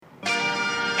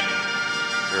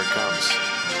comes.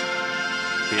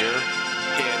 Here.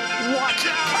 Watch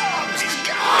out! He's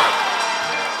got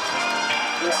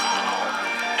it! Wow.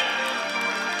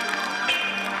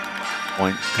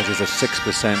 Point because there's a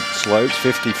 6% slope,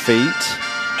 50 feet.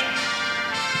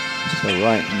 So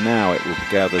right now it will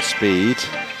gather speed.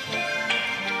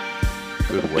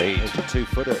 Good weight. There's a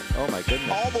 2-footer. Oh my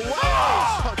goodness. All the way!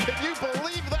 Oh, can you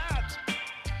believe that?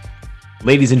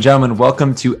 Ladies and gentlemen,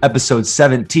 welcome to episode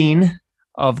 17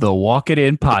 of the Walk It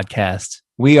In podcast.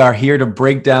 We are here to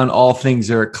break down all things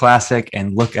Zurich Classic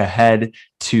and look ahead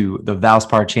to the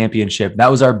Valspar Championship.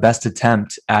 That was our best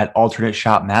attempt at alternate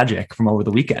shot magic from over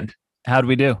the weekend. How'd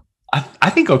we do? I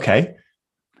think okay.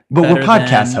 But we're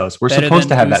podcast hosts. We're supposed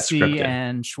to have that scripted.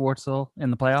 And Schwartzel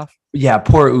in the playoff? Yeah,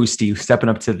 poor Usti stepping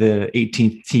up to the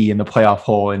 18th tee in the playoff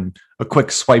hole and a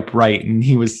quick swipe right, and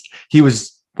he was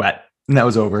wet, and that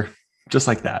was over. Just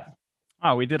like that.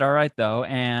 Oh, we did all right, though.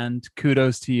 And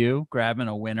kudos to you grabbing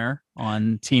a winner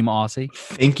on Team Aussie.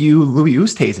 Thank you, Louis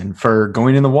Oosthuizen, for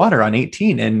going in the water on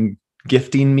 18 and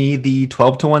gifting me the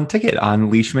 12-1 ticket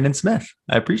on Leishman and Smith.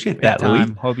 I appreciate that,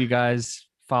 Louis. Hope you guys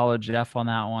followed Jeff on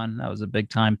that one. That was a big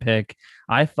time pick.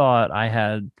 I thought I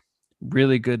had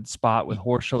really good spot with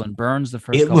Horschel and Burns the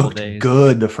first couple of days. It looked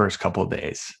good the first couple of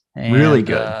days. And, really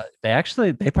good. They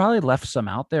probably left some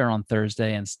out there on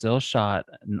Thursday and still shot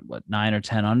 9 or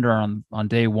 10 under on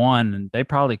day one, and they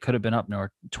probably could have been up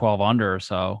near 12 under or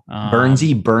so.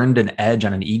 Burnsy burned an edge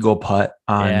on an eagle putt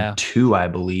on 2, I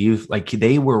believe. Like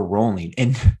they were rolling,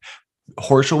 and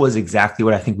Horschel was exactly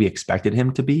what I think we expected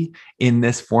him to be in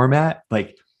this format.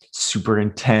 Like super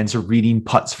intense, reading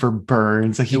putts for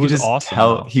Burns. Like he could just awesome,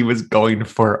 tell he was going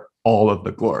for all of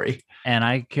the glory.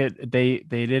 And they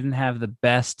didn't have the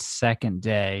best second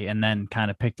day, and then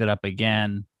kind of picked it up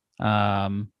again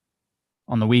on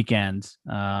the weekend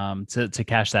to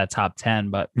cash that top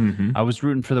 10. But I was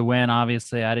rooting for the win.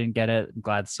 Obviously, I didn't get it. I'm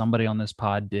glad somebody on this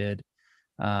pod did.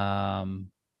 Leishman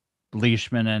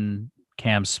and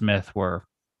Cam Smith were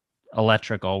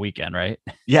electric all weekend, right?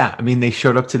 Yeah, I mean they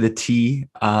showed up to the tee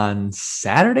on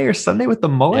Saturday or Sunday with the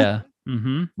mullet. Yeah.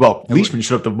 Mm-hmm. Well, Leishman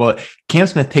showed up the mullet. Cam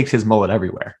Smith takes his mullet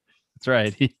everywhere. That's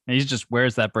right. He just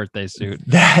wears that birthday suit.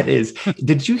 That is.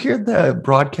 Did you hear the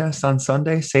broadcast on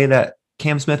Sunday say that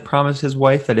Cam Smith promised his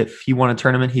wife that if he won a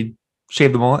tournament, he'd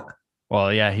shave the mullet?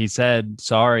 Well, yeah, he said,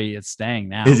 sorry, it's staying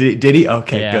now. Did he?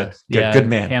 Okay, yeah, good. Yeah. Good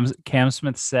man. Cam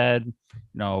Smith said,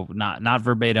 no, not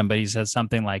verbatim, but he said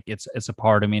something like, it's a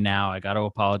part of me now. I got to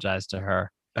apologize to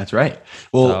her. That's right.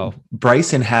 Well,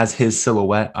 Bryson has his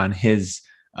silhouette on his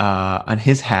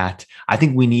hat. I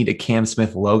think we need a Cam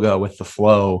Smith logo with the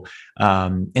flow.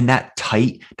 And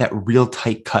that real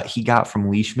tight cut he got from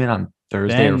Leishman on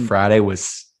Thursday or Friday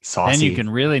was saucy. Then you can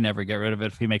really never get rid of it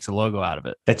if he makes a logo out of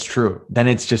it. That's true. Then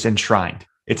it's just enshrined.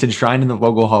 It's enshrined in the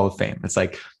Logo Hall of Fame. It's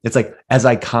like as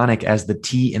iconic as the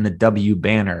T and the W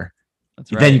banner.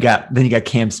 That's right. Then you got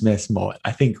Cam Smith's mullet.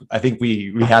 I think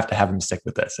we have to have him stick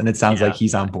with this. And it sounds like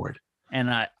he's on board. And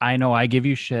I know I give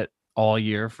you shit all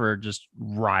year for just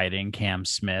riding Cam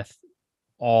Smith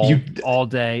all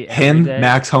day. Him, day.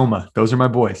 Max Homa. Those are my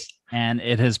boys. And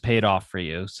it has paid off for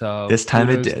you. So this time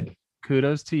it did.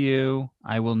 Kudos to you.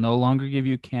 I will no longer give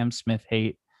you Cam Smith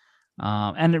hate.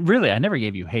 And really, I never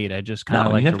gave you hate. I just kind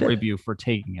of like to rib you for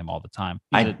taking him all the time.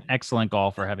 He's an excellent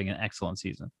golfer, having an excellent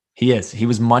season. He is. He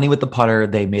was money with the putter.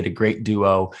 They made a great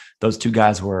duo. Those two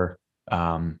guys were,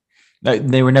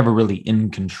 they were never really in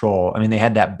control. I mean, they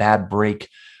had that bad break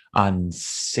on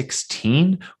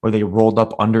 16 where they rolled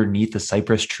up underneath the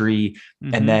cypress tree,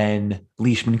 and then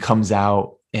Leishman comes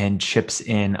out and chips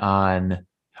in on,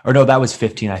 or no, that was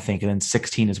 15, I think. And then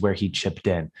 16 is where he chipped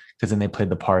in because then they played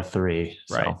the par 3.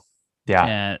 Right. So, yeah.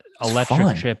 And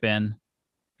electric chip in.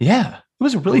 Yeah. It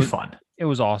was really fun. It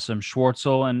was awesome.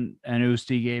 Schwartzel and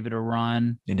Usti gave it a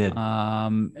run. They did.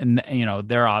 And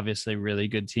they're obviously really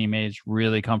good teammates,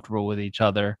 really comfortable with each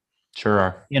other. Sure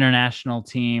are. International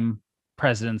team,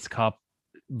 President's Cup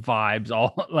vibes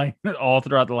all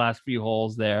throughout the last few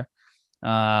holes there.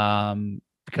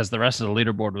 Because the rest of the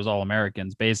leaderboard was all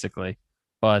Americans basically.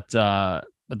 But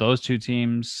those two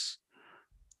teams,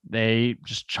 they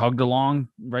just chugged along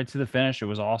right to the finish. It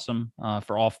was awesome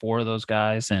for all 4 of those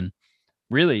guys, and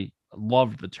really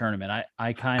loved the tournament.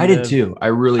 I did too. I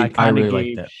really liked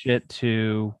it. Shit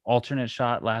to alternate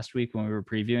shot last week when we were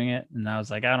previewing it, and I was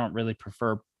like, I don't really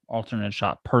prefer alternate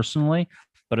shot personally,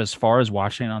 but as far as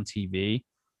watching it on TV,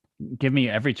 give me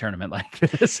every tournament like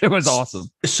this. It was awesome.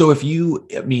 So if you,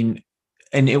 I mean,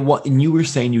 and you were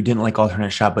saying you didn't like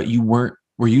alternate shot, but you weren't.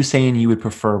 Were you saying you would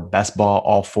prefer best ball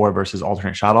all 4 versus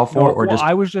alternate shot all 4,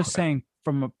 I was just saying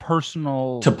from a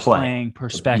personal playing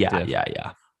perspective.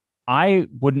 Yeah. I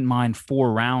wouldn't mind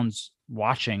 4 rounds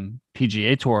watching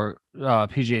PGA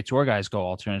Tour guys go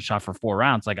alternate shot for 4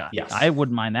 rounds. Like Yes. I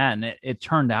wouldn't mind that. And it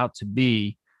turned out to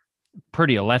be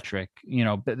pretty electric. You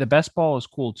know, the best ball is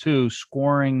cool too.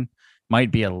 Scoring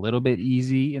might be a little bit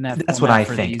easy in that. That's what I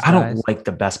think. I don't like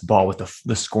the best ball with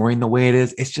the scoring the way it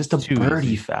is. It's just a Too birdie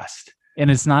easy. fest. And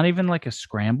it's not even like a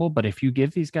scramble, but if you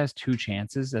give these guys 2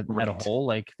 chances at a Right. hole,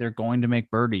 like they're going to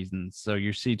make birdies. And so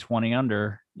you see 20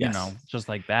 under, Yes. you know, just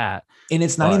like that. And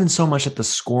it's not But- even so much that the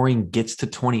scoring gets to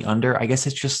 20 under. I guess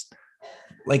it's just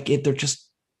like they're just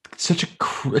it's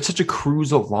such a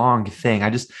cruise along thing.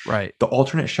 Right. The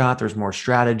alternate shot, there's more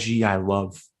strategy. I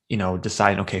love,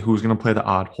 deciding, okay, who's going to play the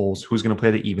odd holes, who's going to play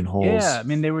the even holes. Yeah, I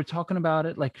mean, they were talking about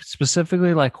it like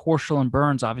specifically like Horschel and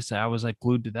Burns. Obviously, I was like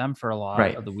glued to them for a lot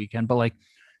Right. of the weekend, but like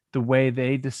the way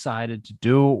they decided to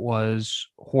do it was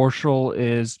Horschel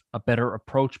is a better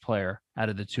approach player out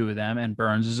of the two of them, and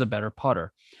Burns is a better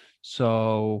putter.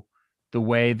 So the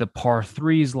way the par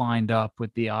threes lined up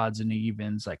with the odds and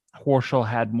evens, like Horschel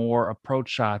had more approach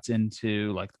shots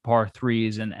into like the par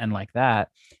threes and like that,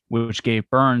 which gave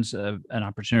Burns an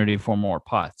opportunity for more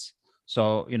putts.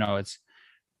 So, it's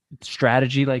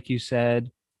strategy, like you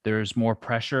said. There's more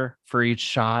pressure for each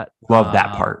shot. Love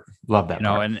that part. Love that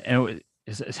part. And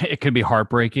it could be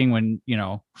heartbreaking when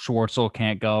Schwartzel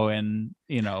can't go and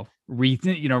read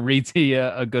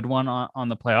a good one on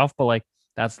the playoff, but like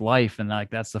that's life and like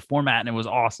that's the format, and it was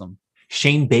awesome.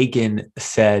 Shane Bacon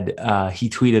said he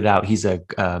tweeted out, he's a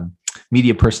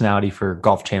media personality for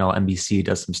Golf Channel, NBC,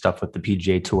 does some stuff with the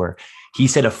PGA Tour. He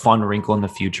said a fun wrinkle in the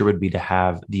future would be to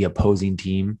have the opposing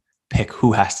team pick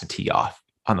who has to tee off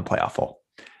on the playoff hole.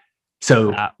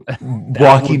 So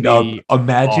walking up,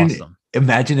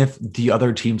 imagine if the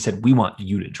other team said, we want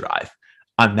you to drive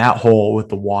on that hole with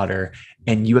the water,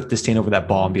 and you have to stand over that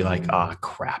ball and be like, oh,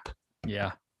 crap.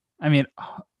 Yeah. I mean,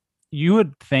 you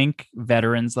would think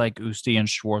veterans like Usti and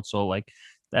Schwartzel, like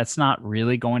that's not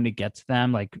really going to get to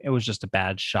them. Like it was just a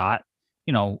bad shot.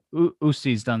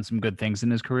 Usti's done some good things in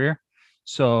his career.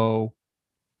 So,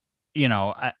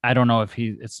 I don't know if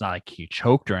it's not like he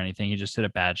choked or anything. He just hit a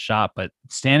bad shot, but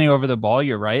standing over the ball,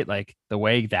 you're right. Like the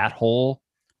way that hole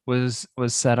was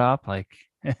set up, like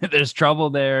there's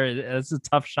trouble there. It's a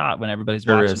tough shot when everybody's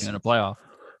watching you in a playoff.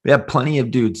 We have plenty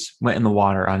of dudes went in the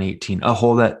water on 18, a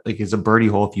hole that like is a birdie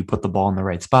hole if you put the ball in the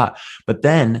right spot. But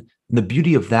then the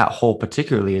beauty of that hole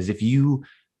particularly is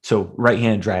so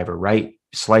right-handed driver, right?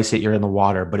 Slice it, you're in the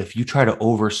water. But if you try to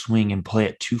overswing and play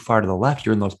it too far to the left,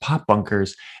 you're in those pop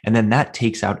bunkers. And then that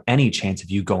takes out any chance of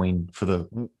you going for the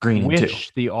green too.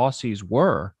 Which the Aussies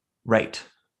were. Right.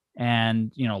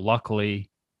 And, luckily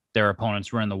their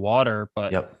opponents were in the water,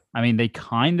 but yep. I mean, they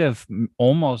kind of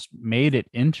almost made it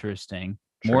interesting.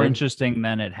 More interesting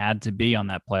than it had to be on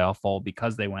that playoff hole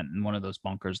because they went in one of those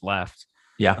bunkers left.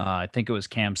 Yeah. I think it was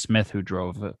Cam Smith who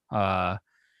drove it.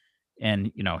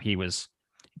 And, he was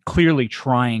clearly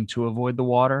trying to avoid the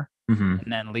water. Mm-hmm.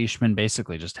 And then Leishman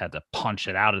basically just had to punch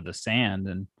it out of the sand.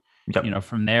 And, yep.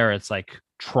 From there, it's like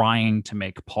trying to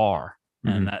make par.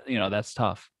 Mm-hmm. And that's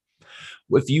tough.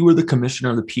 If you were the commissioner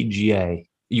of the PGA,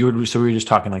 we were just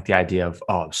talking like the idea of,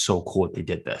 oh, it's so cool that they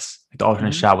did this. Like the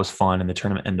alternate shot was fun and the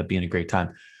tournament ended up being a great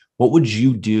time. What would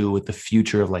you do with the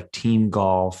future of like team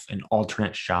golf and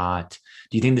alternate shot?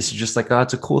 Do you think this is just like, oh,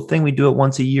 it's a cool thing, we do it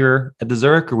once a year at the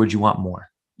Zurich, or would you want more?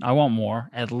 I want more.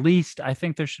 At least, I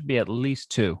think there should be at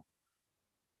least 2.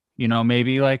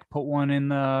 Maybe like put one in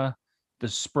the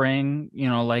spring,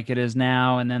 like it is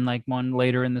now, and then like one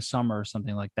later in the summer or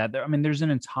something like that. I mean, there's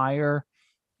an entire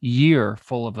year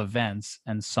full of events,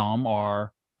 and some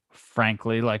are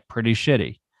frankly like pretty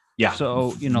shitty. Yeah.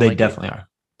 So, they like definitely are.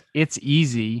 It's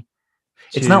easy.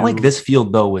 It's not like this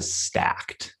field though was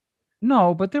stacked.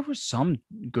 No, but there were some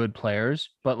good players.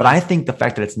 But I think the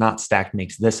fact that it's not stacked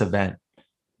makes this event,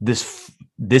 this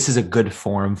is a good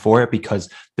forum for it because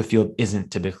the field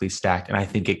isn't typically stacked. And I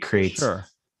think it creates a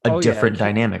different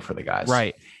dynamic for the guys.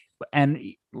 Right. And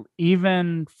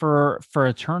even for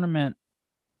a tournament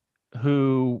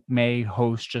who may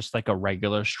host just like a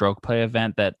regular stroke play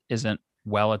event that isn't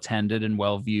well attended and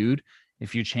well viewed,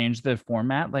 if you change the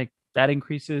format, like that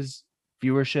increases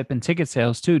viewership and ticket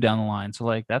sales too down the line. So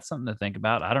like that's something to think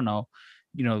about. I don't know.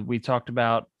 We talked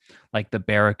about like the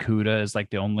Barracuda is like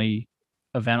the only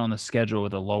event on the schedule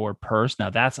with a lower purse. Now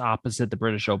that's opposite the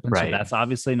British Open. Right. So that's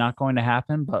obviously not going to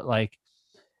happen, but like,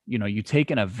 you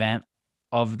take an event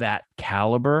of that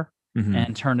caliber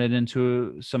and turn it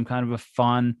into some kind of a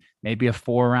fun, maybe a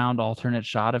 4-round alternate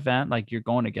shot event, like you're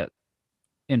going to get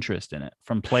interest in it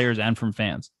from players and from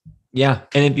fans. Yeah.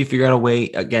 And if you figure out a way,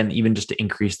 again, even just to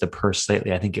increase the purse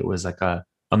slightly, I think it was like a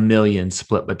 $1 million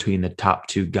split between the top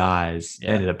two guys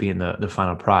Yeah. ended up being the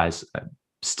final prize.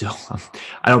 Still,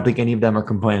 I don't think any of them are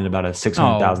complaining about a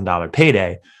 $600,000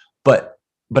 payday, but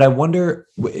I wonder.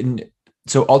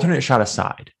 So alternate shot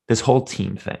aside, this whole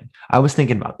team thing, I was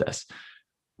thinking about this.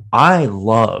 I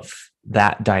love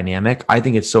that dynamic. I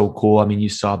think it's so cool. I mean, you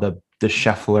saw the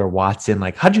Scheffler Watson,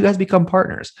 like, how'd you guys become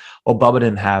partners? Well, Bubba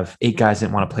didn't have 8 guys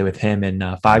didn't want to play with him, and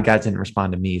 5 guys didn't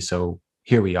respond to me. So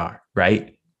here we are,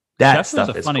 right? That Jeffrey's stuff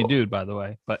a is funny cool. dude, by the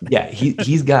way. But Yeah,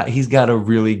 he's got a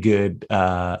really good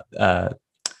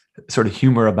sort of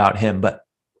humor about him. But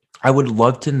I would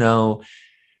love to know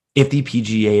if the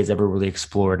PGA has ever really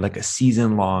explored like a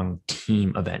season-long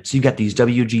team event. So you've got these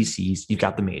WGCs, you've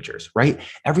got the majors, right?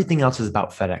 Everything else is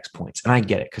about FedEx points. And I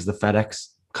get it because the FedEx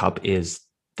Cup is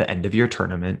the end of year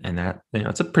tournament, and that,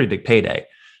 it's a pretty big payday.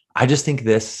 I just think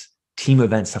this team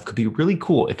event stuff could be really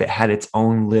cool if it had its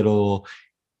own little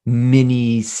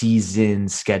mini season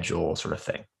schedule sort of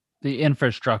thing. the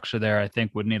infrastructure there, I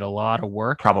think, would need a lot of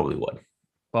work. Probably would.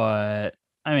 But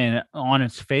I mean, on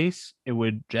its face, it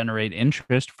would generate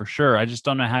interest for sure. I just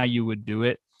don't know how you would do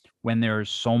it when there's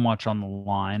so much on the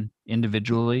line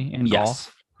individually in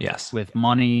golf. Yes. With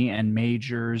money and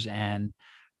majors and,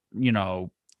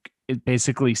 it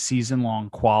basically season-long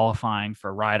qualifying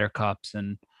for Ryder Cups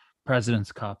and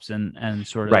President's Cups and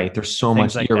sort of right. There's so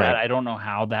things much. like You're that. right. I don't know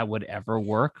how that would ever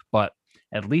work, but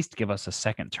at least give us a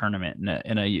second tournament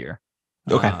in a year.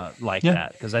 Okay. Like Yeah.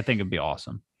 that, because I think it'd be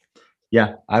awesome.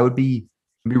 Yeah, I would be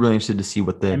really interested to see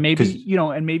what the And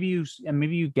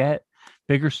maybe you get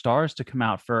bigger stars to come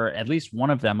out for at least one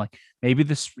of them. Like maybe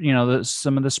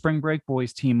some of the spring break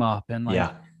boys team up and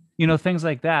things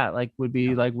like that, like would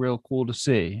be like real cool to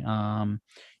see.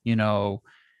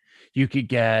 You could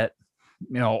get,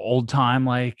 old time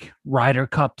like Ryder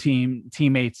Cup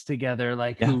teammates together,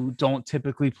 like who don't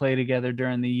typically play together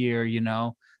during the year,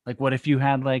 like what if you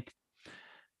had like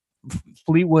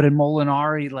Fleetwood and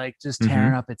Molinari like just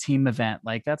tearing up a team event,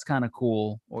 like that's kind of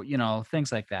cool, or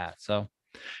things like that. So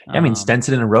I mean,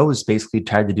 Stenson and Rose basically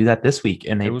tried to do that this week,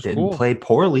 and they didn't play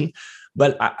poorly.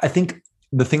 But I think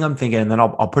the thing I'm thinking, and then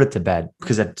I'll put it to bed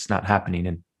because it's not happening,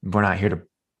 and we're not here to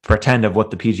pretend of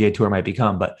what the PGA Tour might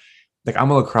become. But like,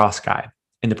 I'm a lacrosse guy,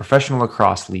 and the Professional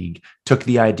Lacrosse League took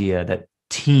the idea that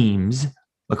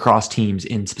lacrosse teams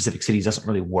in specific cities doesn't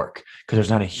really work because there's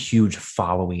not a huge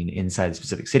following inside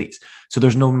specific cities. So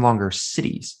there's no longer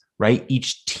cities, right?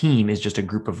 Each team is just a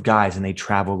group of guys and they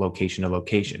travel location to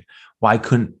location. Why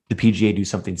couldn't the PGA do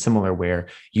something similar where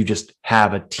you just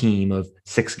have a team of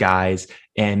 6 guys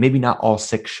and maybe not all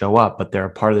 6 show up, but they're a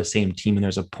part of the same team and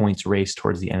there's a points race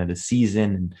towards the end of the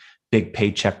season and big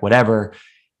paycheck, whatever.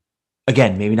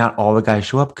 Again, maybe not all the guys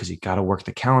show up because you got to work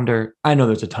the calendar. I know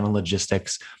there's a ton of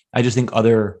logistics. I just think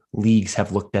other leagues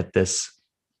have looked at this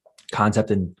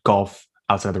concept in golf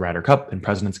outside of the Ryder Cup and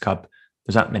President's Cup.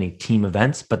 There's not many team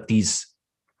events, but these,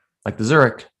 like the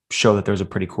Zurich, show that there's a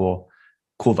pretty cool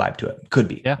vibe to it. Could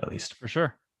be, at least. For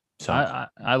sure. So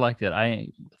I liked it. I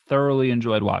thoroughly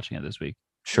enjoyed watching it this week.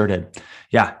 Sure did.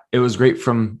 Yeah, it was great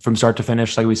from start to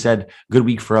finish. Like we said, good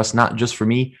week for us, not just for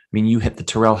me. I mean, you hit the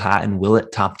Tyrrell Hatton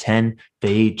Willett top 10.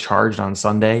 They charged on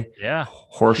Sunday. Yeah.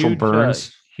 Horschel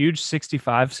Burns. Huge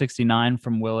 65-69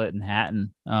 from Willett and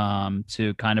Hatton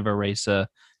to kind of erase a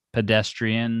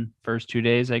pedestrian first 2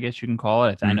 days, I guess you can call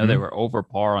it. I know they were over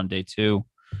par on day 2.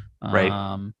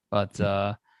 Right. But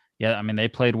I mean, they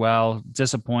played well.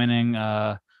 Disappointing.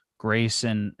 Grace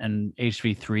and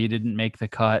HV3 didn't make the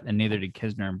cut, and neither did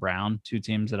Kisner and Brown, 2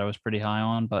 teams that I was pretty high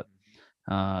on. But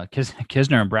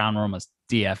Kisner and Brown were almost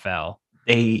DFL.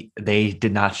 They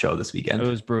did not show this weekend. It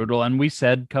was brutal, and we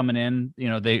said coming in,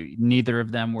 neither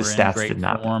of them were in great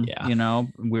form.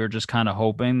 We were just kind of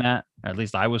hoping that, or at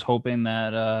least I was hoping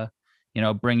that,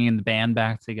 bringing the band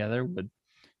back together would,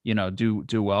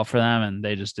 do well for them, and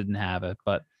they just didn't have it.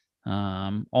 But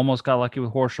almost got lucky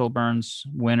with Horschel Burns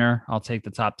winner. I'll take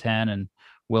the top 10 and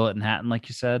Willett and Hatton, like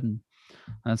you said, and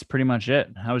that's pretty much it.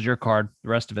 How was your card? The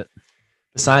rest of it?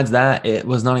 Besides that, it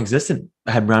was non-existent.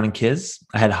 I had Brown and Kiz.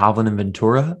 I had Hovland and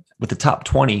Ventura with the top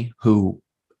 20, who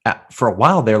for a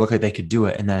while there looked like they could do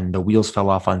it. And then the wheels fell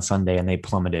off on Sunday and they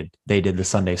plummeted. They did the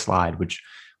Sunday slide, which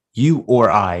you or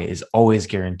I is always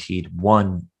guaranteed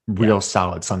one real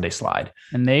solid Sunday slide.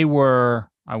 And they were,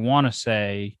 I want to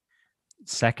say,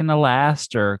 second to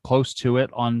last or close to it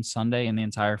on Sunday in the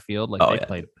entire field. Like they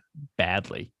played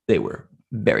badly. They were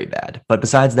very bad. But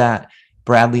besides that,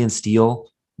 Bradley and Steele,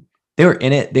 they were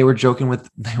in it. They weren't joking.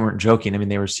 I mean,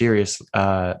 they were serious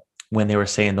when they were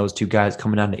saying those 2 guys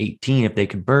coming down to 18, if they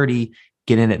could birdie,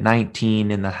 get in at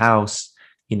 19 in the house,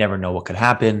 you never know what could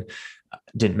happen.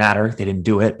 Didn't matter. They didn't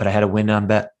do it, but I had a win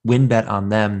bet on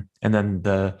them. And then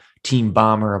the team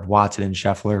bomber of Watson and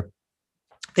Scheffler,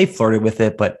 they flirted with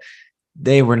it, but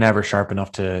they were never sharp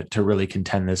enough to really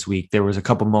contend this week. There was a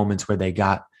couple moments where they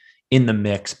got in the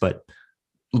mix, but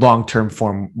long-term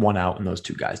form won out, and those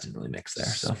two guys didn't really mix there.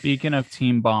 So speaking of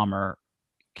team bomber,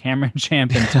 Cameron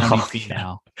Champ and Tony Oh,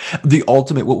 Finau. the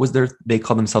ultimate, what was they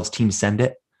called themselves Team Send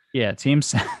It? Yeah, Team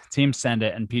Send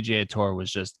It, and PGA Tour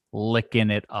was just licking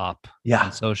it up Yeah,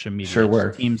 on social media. sure were.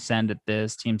 Just Team Send It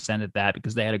this, Team Send It that,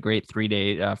 because they had a great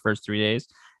first 3 days,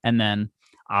 and then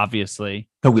obviously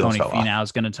The wheels Tony fell off. Finau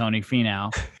is going to Tony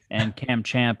Finau, and Cam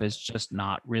Champ is just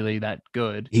not really that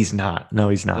good. He's not. No,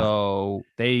 he's not. So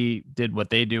they did what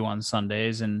they do on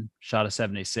Sundays and shot a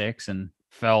 76 and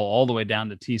fell all the way down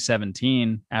to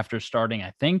T17 after starting,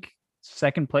 I think,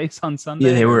 second place on Sunday.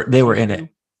 Yeah, they were in T2. it.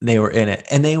 They were in it.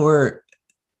 And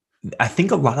I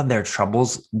think a lot of their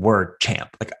troubles were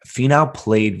Champ. Like Finau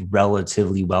played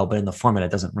relatively well, but in the format,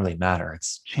 it doesn't really matter.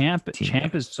 It's Champ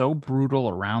is so brutal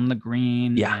around the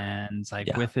green, Yeah. and like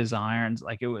Yeah. with his irons,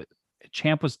 like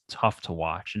Champ was tough to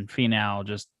watch, and Finau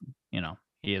just,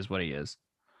 he is what he is.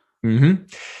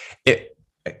 It,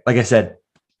 like I said,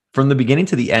 from the beginning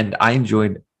to the end, I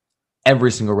enjoyed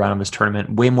every single round of this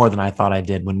tournament way more than I thought I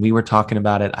did. When we were talking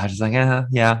about it, I was just like,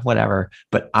 yeah, whatever.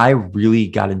 But I really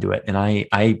got into it, and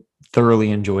I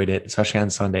thoroughly enjoyed it, especially on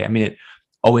Sunday. I mean, it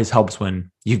always helps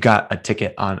when you've got a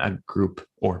ticket on a group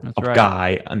or That's a right.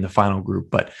 guy on the final group.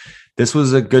 But this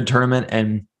was a good tournament,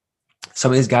 and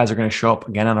some of these guys are going to show up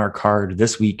again on our card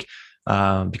this week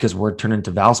because we're turning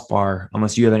to Valspar.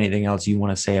 Unless you have anything else you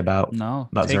want to say about No,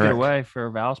 about take it Zurich. away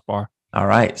for Valspar. All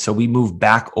right. So we move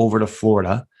back over to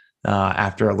Florida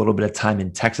after a little bit of time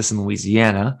in Texas and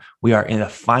Louisiana. We are in the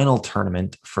final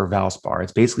tournament for Valspar.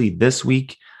 It's basically this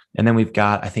week. And then we've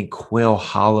got, I think, Quail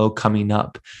Hollow coming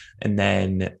up. And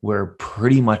then we're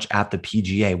pretty much at the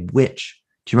PGA, which,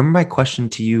 do you remember my question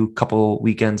to you a couple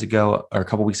weeks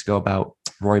ago about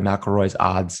Rory McIlroy's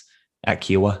odds at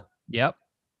Kiowa? Yep,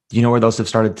 Do you know where those have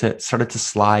started to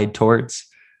slide towards?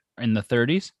 in the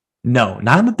 30s. No,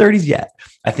 not in the 30s yet.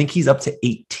 I think he's up to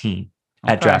 18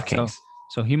 at Okay, DraftKings.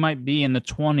 So he might be in the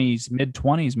 20s, mid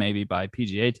 20s, maybe by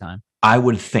PGA time. I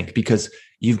would think, because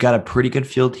you've got a pretty good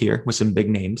field here with some big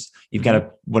names. You've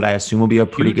got what I assume will be a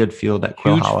pretty Huge- good field at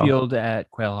Quail Huge Hollow. field at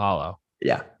Quail Hollow.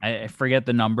 Yeah. I forget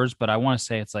the numbers, but I want to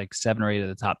say it's like 7 or 8 of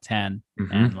the top 10. Mhm.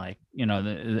 And like,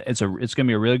 it's going to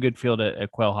be a really good field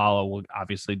at Quail Hollow. We'll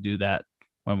obviously do that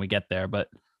when we get there. But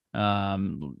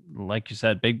like you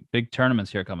said, big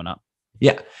tournaments here coming up.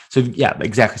 Yeah. So yeah,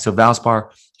 exactly. So Valspar,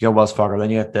 you got Wells Fargo,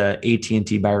 then you got the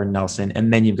AT&T Byron Nelson,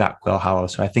 and then you've got Quail Hollow.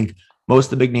 So I think most of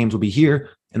the big names will be here,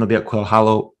 and they'll be at Quail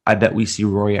Hollow. I bet we see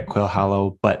Rory at Quail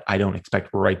Hollow, but I don't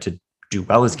expect Rory to do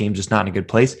well. His game's just not in a good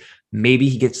place. Maybe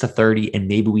he gets to 30, and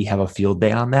maybe we have a field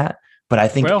day on that. But I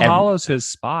think Quail Hollow's his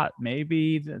spot.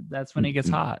 Maybe that's when he gets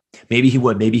hot. maybe he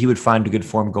would find a good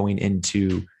form going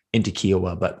into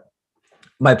Kiowa. But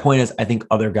my point is, I think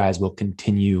other guys will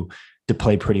continue to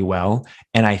play pretty well,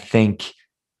 and I think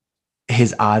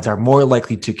his odds are more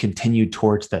likely to continue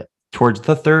towards the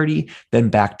 30 than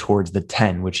back towards the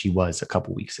 10, which he was a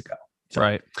couple weeks ago. So,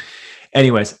 Right.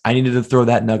 anyways, I needed to throw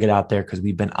that nugget out there because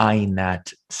we've been eyeing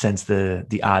that since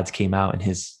the odds came out and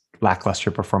his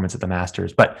lackluster performance at the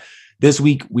Masters. But this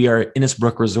week we are at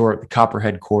Innisbrook Resort, the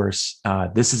Copperhead course.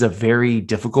 This is a very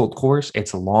difficult course.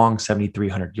 It's a long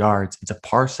 7,300 yards. It's a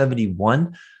par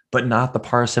 71, but not the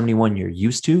par 71 you're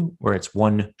used to, where it's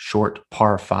one short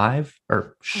par 5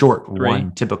 or short Three.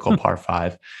 one typical par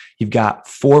 5. You've got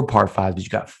 4 par 5s, but you've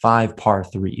got 5 par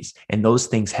 3s, and those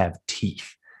things have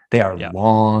teeth. They are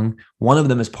long. One of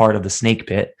them is part of the Snake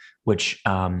Pit, which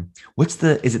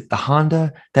is it the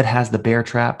Honda that has the bear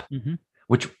trap, Mhm.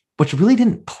 which really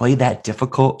didn't play that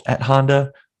difficult at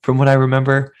Honda from what I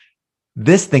remember.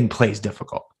 This thing plays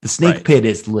difficult. The Snake Right. Pit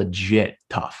is legit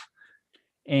tough.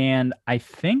 And I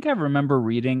think I remember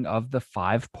reading of the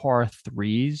 5 par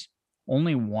 3s,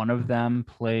 only one of them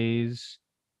plays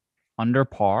under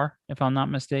par, if I'm not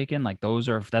mistaken. Like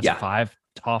that's Yeah. 5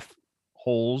 tough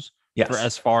holes Yes. for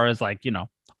as far as like,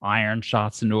 iron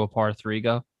shots into a par 3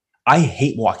 go. I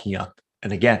hate walking up.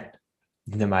 And again,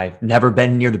 I've never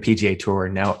been near the PGA Tour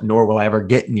now, nor will I ever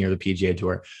get near the PGA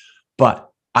Tour. But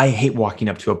I hate walking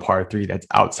up to a par 3 that's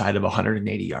outside of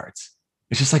 180 yards.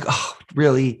 It's just like, oh,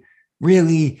 really?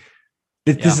 Really?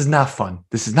 This is not fun.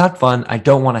 This is not fun. I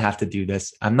don't want to have to do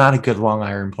this. I'm not a good long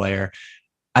iron player.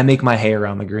 I make my hay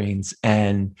around the greens,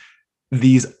 and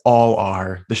these all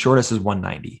are. The shortest is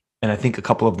 190, and I think a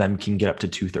couple of them can get up to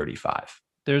 235.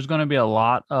 There's going to be a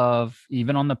lot of,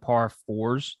 even on the par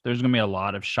 4s, there's going to be a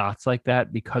lot of shots like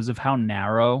that because of how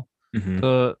narrow Mhm.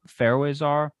 the fairways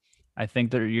are, I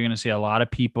think that you're going to see a lot of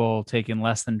people taking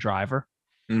less than driver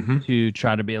Mhm. to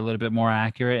try to be a little bit more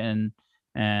accurate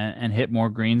and hit more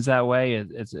greens that way.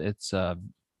 It's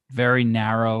very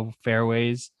narrow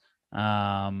fairways.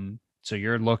 So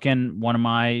you're looking one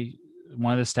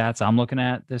of the stats I'm looking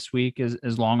at this week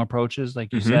is long approaches,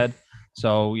 like you Mhm. said.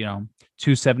 So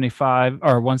 275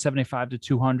 or 175 to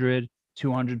 200,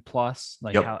 200 plus.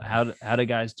 Like Yep. how do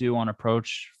guys do on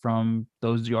approach from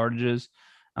those yardages?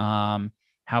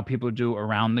 How people do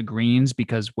around the greens,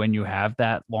 because when you have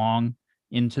that long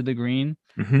into the green,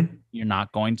 Mhm. you're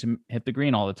not going to hit the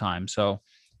green all the time. So,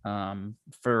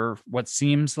 for what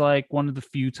seems like one of the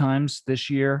few times this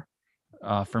year,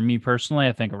 for me personally,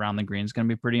 I think around the green is going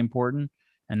to be pretty important.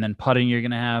 And then putting, you're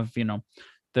going to have,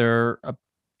 they're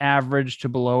average to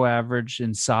below average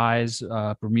in size,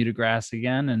 Bermuda grass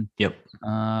again. And, Yep.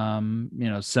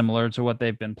 similar to what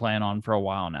they've been playing on for a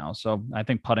while now. So I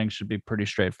think putting should be pretty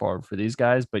straightforward for these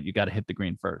guys, but you got to hit the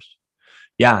green first.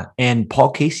 Yeah, and Paul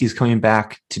Casey is coming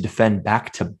back to defend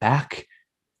back-to-back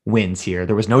wins here.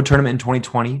 There was no tournament in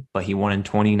 2020, but he won in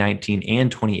 2019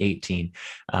 and 2018.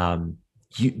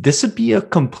 This would be a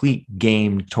complete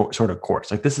game sort of course.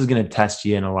 Like, this is going to test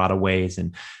you in a lot of ways.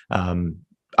 And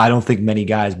I don't think many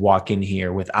guys walk in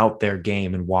here without their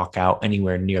game and walk out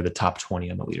anywhere near the top 20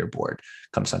 on the leaderboard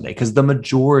come Sunday, because the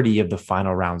majority of the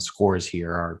final round scores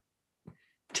here are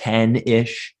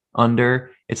 10-ish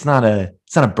under. It's not a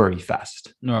birdie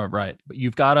fest. No, right. But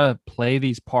you've got to play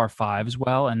these par fives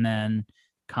well, and then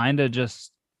kind of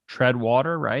just tread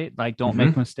water, right? Like, don't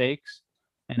make mistakes.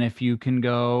 And if you can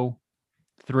go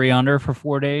 3 under for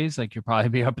 4 days, like, you'll probably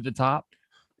be up at the top.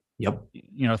 Yep.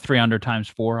 3 under times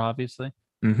 4, obviously.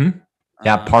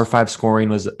 Yeah, par 5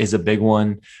 scoring is a big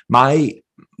one. My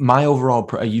overall,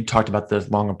 you talked about the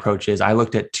long approaches. I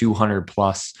looked at 200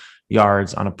 plus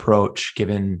yards on approach,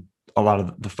 given a lot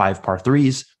of the 5 par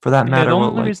 3s for that matter. The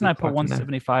only reason I put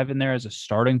 175 in there as a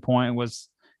starting point was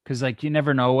because, like, you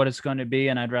never know what it's going to be,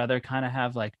 and I'd rather kind of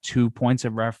have like 2 points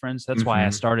of reference. That's why I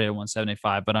started at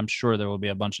 175, but I'm sure there will be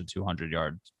a bunch of 200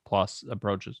 yards plus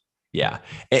approaches. Yeah.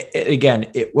 Again,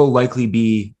 it will likely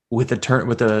be with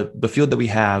the field that we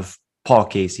have: Paul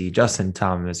Casey, Justin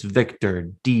Thomas,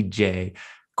 Victor, DJ,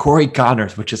 Corey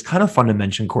Connors, which is kind of fun to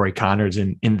mention Corey Connors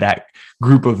in that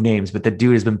group of names, but the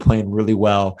dude has been playing really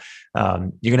well.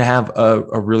 You're going to have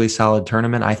a really solid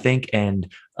tournament, I think,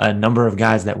 and a number of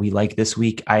guys that we like this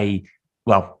week.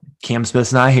 Cam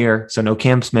Smith's not here, so no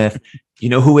Cam Smith. You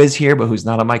know who is here, but who's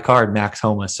not on my card? Max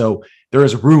Homa. So there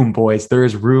is room, boys. There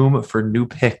is room for new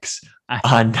picks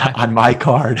on my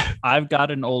card. I've got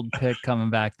an old pick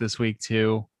coming back this week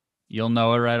too. You'll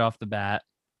know it right off the bat.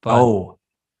 But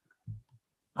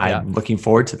I'm looking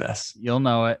forward to this. You'll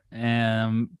know it.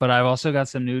 But I've also got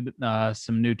some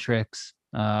new tricks.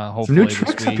 Hopefully some new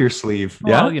tricks up your sleeve.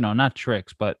 Well, not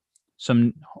tricks, but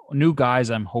some new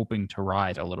guys I'm hoping to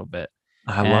ride a little bit.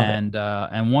 I love it.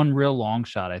 And one real long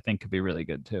shot I think could be really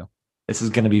good too. This is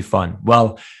going to be fun.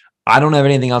 Well, I don't have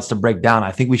anything else to break down.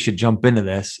 I think we should jump into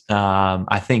this.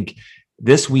 I think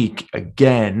this week,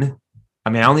 again,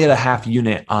 I only had a half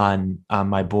unit on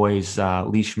my boys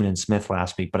Leishman and Smith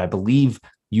last week, but I believe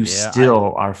you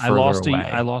still are further away.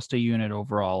 I lost a unit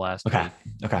overall last week.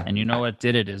 Okay. And what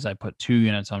did it is I put 2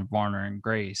 units on Varner and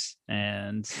Grace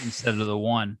and instead of the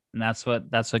 1. And that's what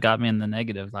got me in the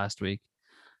negative last week.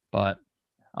 But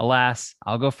alas,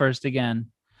 I'll go first again.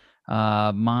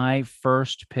 My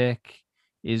first pick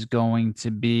is going to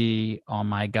be on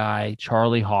my guy,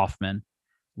 Charlie Hoffman.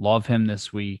 Love him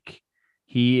this week.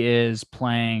 He is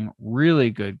playing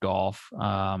really good golf.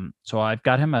 So I've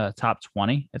got him a top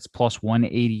 20. It's plus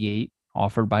 188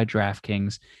 offered by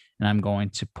DraftKings, and I'm going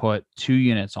to put 2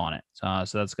 units on it.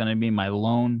 So that's going to be my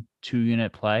lone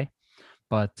 2-unit play.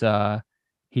 But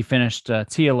he finished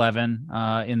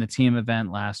T11 in the team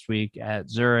event last week at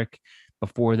Zurich.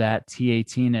 Before that,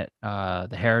 T18 at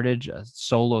the Heritage, a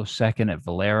solo second at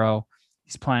Valero.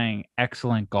 He's playing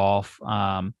excellent golf.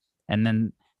 And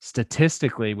then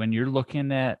statistically, when you're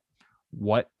looking at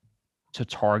what to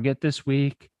target this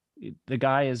week, the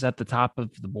guy is at the top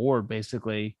of the board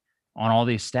basically on all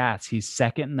these stats. He's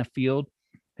second in the field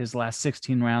his last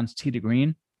 16 rounds tee to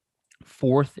green,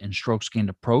 4th in strokes gained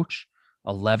approach,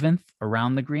 11th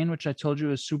around the green, which I told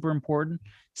you is super important,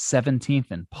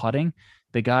 17th in putting.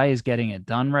 The guy is getting it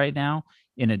done right now.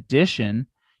 In addition,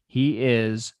 he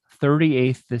is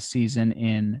 38th this season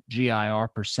in GIR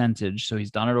percentage. So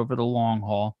he's done it over the long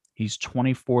haul. He's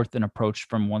 24th in approach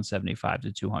from 175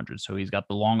 to 200. So he's got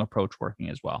the long approach working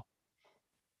as well.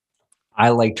 I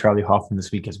like Charlie Hoffman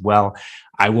this week as well.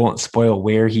 I won't spoil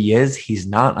where he is. He's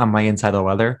not on my Inside the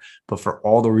Leather, but for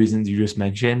all the reasons you just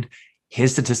mentioned,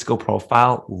 his statistical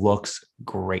profile looks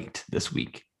great this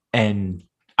week. And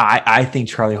I think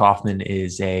Charlie Hoffman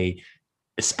is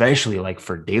especially like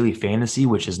for daily fantasy,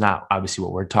 which is not obviously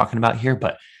what we're talking about here,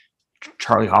 but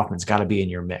Charlie Hoffman's got to be in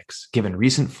your mix, given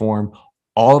recent form,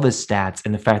 all of his stats,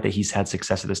 and the fact that he's had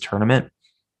success at this tournament. I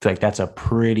feel like that's a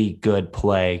pretty good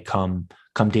play come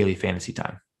daily fantasy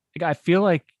time. I feel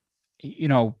like,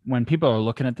 when people are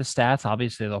looking at the stats,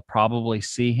 obviously they'll probably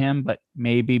see him, but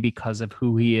maybe because of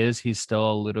who he is, he's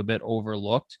still a little bit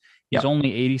overlooked. He's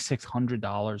only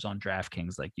 $8,600 on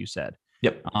DraftKings, like you said.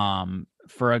 Yep.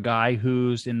 For a guy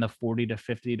who's in the 40 to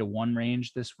 50 to 1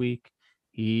 range this week,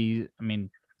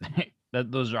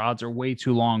 those odds are way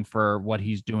too long for what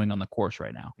he's doing on the course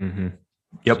right now. Mm-hmm.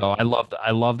 Yep. So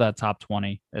I love that top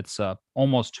 20. It's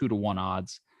almost 2 to 1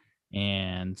 odds,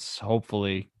 and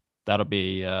hopefully that'll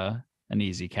be an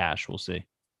easy cash. We'll see.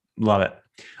 Love it.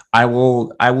 I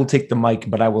will take the mic,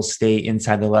 but I will stay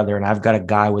inside the leather. And I've got a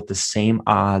guy with the same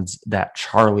odds that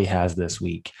Charlie has this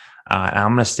week. And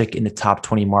I'm going to stick in the top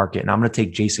 20 market, and I'm going to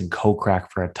take Jason Kokrak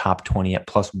for a top 20 at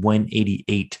plus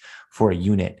 188 for a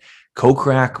unit.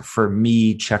 Kokrak, for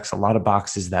me, checks a lot of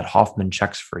boxes that Hoffman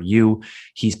checks for you.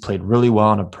 He's played really well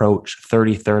on approach,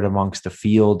 33rd amongst the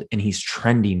field, and he's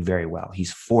trending very well.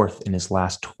 He's 4th in his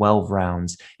last 12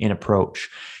 rounds in approach.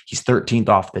 He's 13th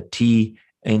off the tee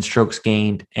in strokes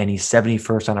gained, and he's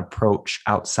 71st on approach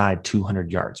outside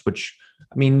 200 yards, which,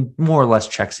 more or less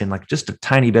checks in like just a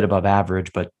tiny bit above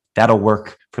average, but that'll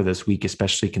work for this week,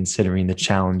 especially considering the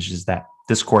challenges that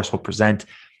this course will present.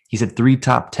 He's had 3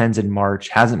 top 10s in March,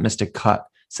 hasn't missed a cut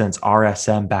since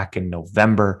RSM back in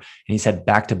November, and he's had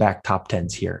back-to-back top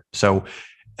 10s here. So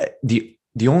the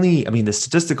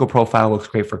statistical profile looks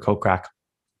great for Kokrak.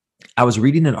 I was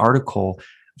reading an article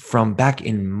from back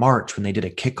in March when they did a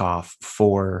kickoff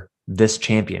for this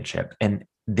championship, and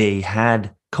they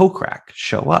had Kokrak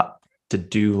show up to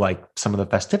do like some of the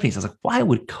festivities. I was like, why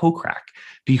would Kokrak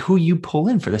be who you pull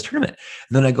in for this tournament?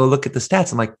 And then I go look at the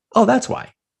stats. I'm like, oh, that's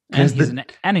why. And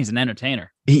he's an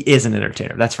entertainer. He is an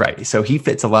entertainer. That's right. So he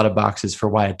fits a lot of boxes for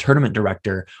why a tournament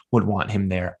director would want him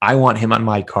there. I want him on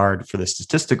my card for the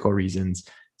statistical reasons.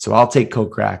 So I'll take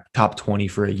Kokrak top 20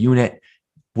 for a unit.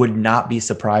 Would not be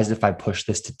surprised if I push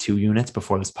this to 2 units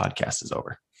before this podcast is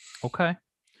over. Okay.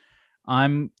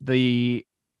 I'm the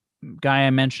guy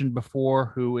I mentioned before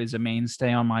who is a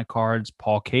mainstay on my cards,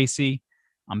 Paul Casey.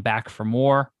 I'm back for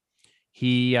more.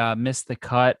 He missed the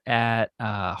cut at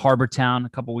Harbor Town a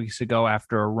couple weeks ago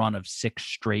after a run of 6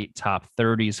 straight top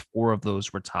 30s. 4 of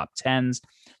those were top 10s.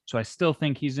 So I still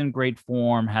think he's in great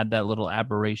form. Had that little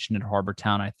aberration at Harbor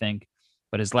Town, I think.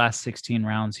 But his last 16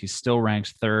 rounds, he still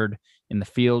ranks 3rd in the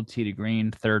field, tee to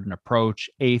green, 3rd in approach,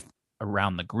 8th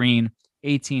around the green,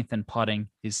 18th in putting.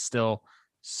 He's still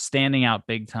standing out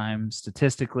big time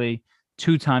statistically.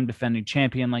 2-time defending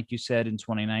champion, like you said, in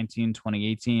 2019,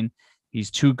 2018.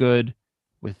 He's too good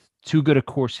with too good a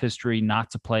course history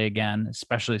not to play again,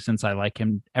 especially since I like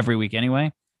him every week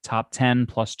anyway. Top 10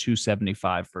 plus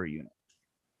 275 for a unit.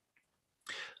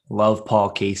 Love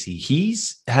Paul Casey.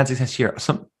 He's had success here.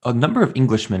 A number of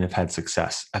Englishmen have had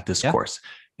success at this course.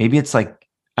 Maybe it's like,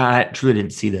 I truly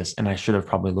didn't see this, and I should have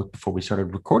probably looked before we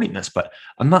started recording this, but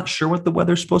I'm not sure what the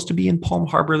weather's supposed to be in Palm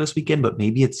Harbor this weekend, but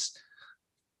maybe it's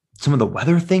some of the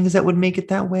weather things that would make it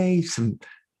that way. Some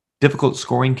difficult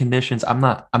scoring conditions. I'm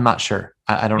not sure.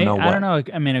 I don't know. I don't know.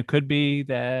 It could be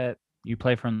that you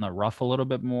play from the rough a little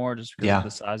bit more just because of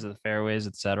the size of the fairways,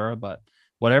 etc. But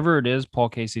whatever it is, Paul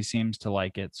Casey seems to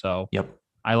like it. So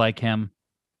I like him.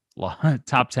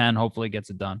 Top 10, hopefully gets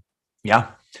it done. Yeah.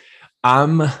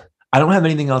 I don't have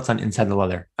anything else on Inside the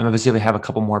Leather. I'm obviously have a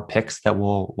couple more picks that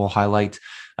we'll highlight.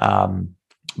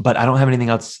 But I don't have anything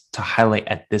else to highlight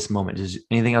at this moment. Is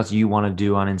anything else you want to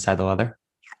do on Inside the Leather?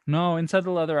 No, Inside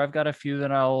the Leather, I've got a few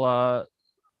that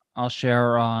I'll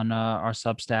share on our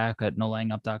Substack at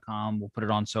nolayingup.com. We'll put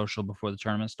it on social before the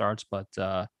tournament starts, but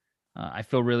I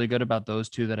feel really good about those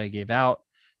 2 that I gave out.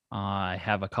 I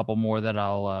have a couple more that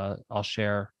I'll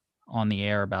share on the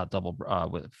air about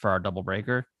for our double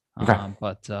breaker. Okay.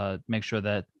 But make sure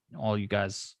that all you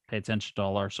guys pay attention to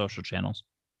all our social channels.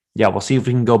 Yeah, we'll see if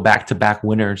we can go back-to-back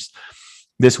winners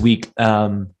this week,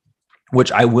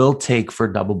 which I will take for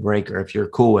double breaker if you're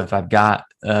cool with. I've got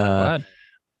a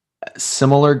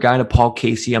similar guy to Paul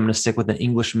Casey. I'm going to stick with an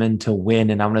Englishman to win,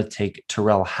 and I'm going to take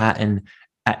Tyrrell Hatton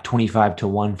at 25 to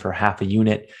 1 for half a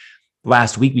unit.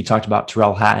 Last week, we talked about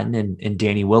Tyrrell Hatton and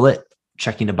Danny Willett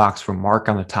checking the box for Mark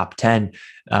on the top 10.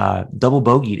 Double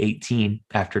bogeyed 18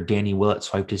 after Danny Willett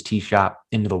swiped his tee shot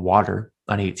into the water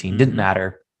on 18. Didn't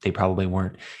matter. They probably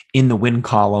weren't in the win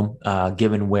column,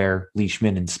 given where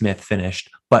Leishman and Smith finished.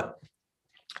 But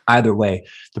either way,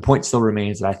 the point still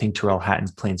remains that I think Tyrrell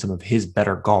Hatton's playing some of his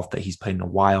better golf that he's played in a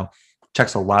while.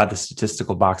 Checks a lot of the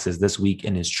statistical boxes this week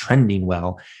and is trending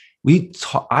well.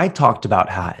 I talked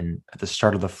about Hatton at the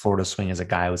start of the Florida swing as a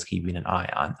guy I was keeping an eye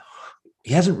on.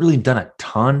 He hasn't really done a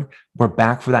ton. We're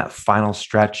back for that final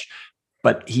stretch,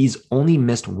 but he's only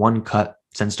missed one cut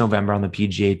since November on the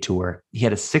PGA Tour. He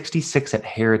had a 66 at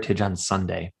Heritage on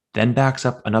Sunday, then backs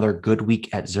up another good week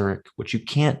at Zurich, which you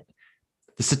can't.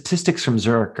 The statistics from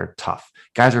Zurich are tough.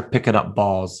 Guys are picking up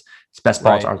balls. It's best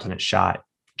ball to alternate shot.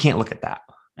 Can't look at that.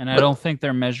 And I don't think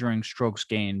they're measuring strokes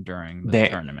gained during the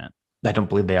tournament. I don't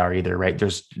believe they are either, right?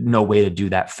 There's no way to do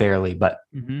that fairly. But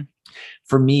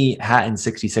for me, Hatton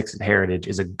 66 at Heritage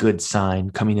is a good sign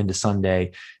coming into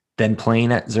Sunday. Then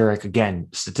playing at Zurich, again,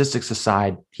 statistics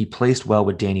aside, he placed well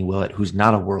with Danny Willett, who's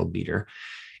not a world beater.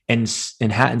 And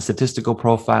Hatton's statistical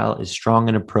profile is strong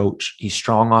in approach. He's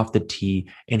strong off the tee,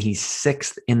 and he's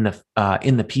sixth in the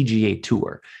PGA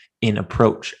Tour in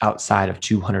approach outside of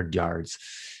 200 yards.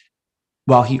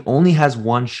 While he only has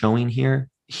one showing here,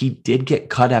 he did get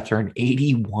cut after an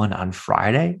 81 on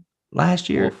Friday last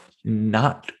year. Oof.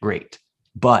 Not great,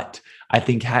 but I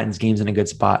think Hatton's game's in a good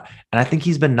spot, and I think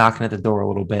he's been knocking at the door a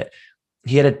little bit.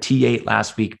 He had a T8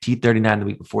 last week, T39 the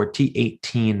week before,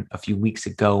 T18 a few weeks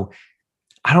ago.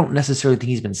 I don't necessarily think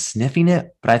he's been sniffing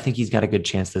it, but I think he's got a good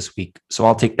chance this week. So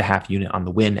I'll take the half unit on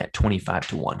the win at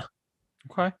 25-1.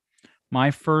 Okay.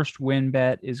 My first win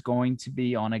bet is going to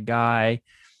be on a guy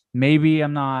maybe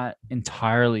I'm not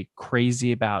entirely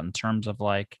crazy about in terms of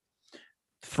like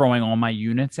throwing all my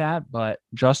units at, but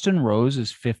Justin Rose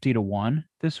is 50-1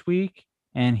 this week,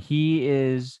 and he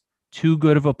is too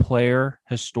good of a player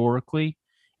historically,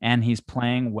 and he's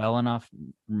playing well enough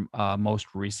most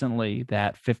recently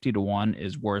that 50-1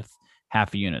 is worth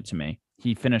half a unit to me.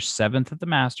 He finished 7th at the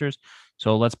Masters,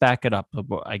 so let's back it up.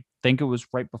 I think it was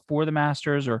right before the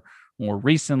Masters or more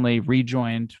recently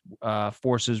rejoined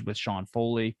forces with Sean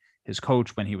Foley, his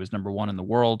coach, when he was number 1 in the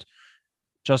world.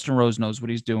 Justin Rose knows what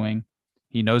he's doing.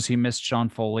 He knows he missed Sean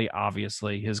Foley.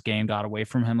 Obviously, his game got away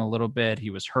from him a little bit. He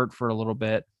was hurt for a little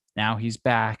bit. Now he's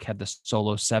back, had the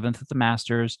solo 7th at the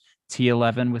Masters,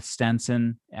 T11 with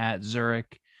Stenson at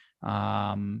Zurich.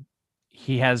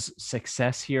 He has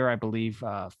success here, I believe,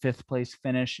 5th place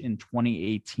finish in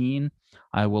 2018.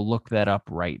 I will look that up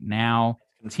right now.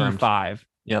 Confirmed. T5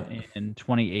 in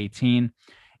 2018.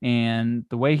 And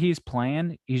the way he's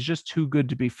playing, he's just too good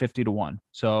to be 50-1.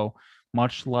 So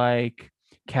much like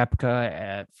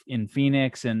Koepka in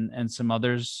Phoenix and some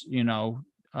others,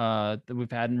 that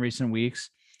we've had in recent weeks,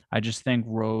 I just think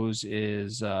Rose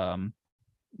is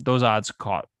those odds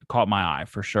caught my eye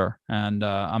for sure. And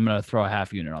I'm going to throw a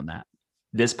half unit on that.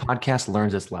 This podcast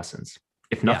learns its lessons.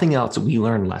 If nothing else, we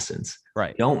learn lessons.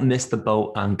 Right. Don't miss the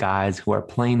boat on guys who are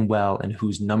playing well and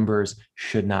whose numbers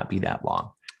should not be that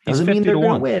long. Doesn't mean they're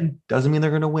going to win. Doesn't mean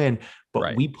they're going to win.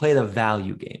 But we play the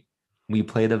value game. We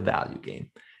play the value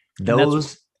game.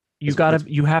 Those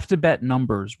you have to bet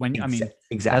numbers when exactly.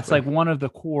 That's like one of the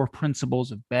core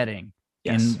principles of betting.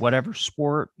 Yes. In whatever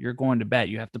sport you're going to bet,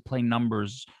 you have to play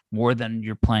numbers more than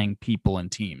you're playing people and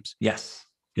teams. Yes.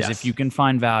 Because if you can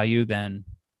find value, then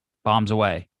bombs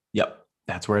away. Yep.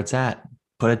 That's where it's at.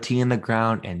 Put a tee in the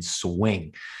ground and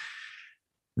swing.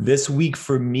 This week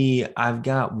for me, I've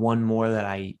got one more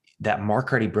that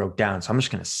Mark already broke down. So I'm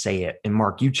just going to say it. And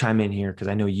Mark, you chime in here because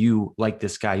I know you like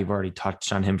this guy. You've already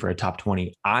touched on him for a top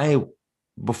 20.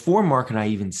 Before Mark and I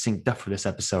even synced up for this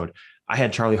episode, I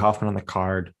had Charlie Hoffman on the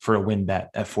card for a win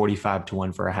bet at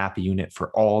 45-1 for a half a unit for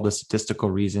all the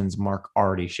statistical reasons Mark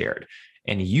already shared.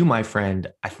 And you, my friend,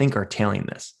 I think are tailing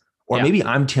this. Or maybe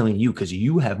I'm telling you because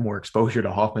you have more exposure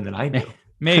to Hoffman than I do.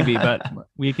 Maybe, but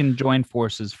we can join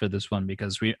forces for this one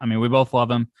because we both love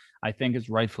him. I think it's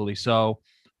rightfully so.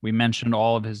 We mentioned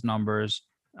all of his numbers.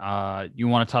 You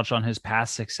want to touch on his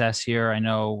past success here? I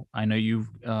know you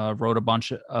wrote a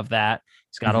bunch of that.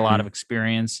 He's got a lot of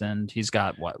experience, and he's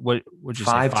got what would you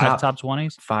say? 5 top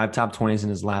 20s? 5 top 20s in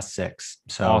his last 6.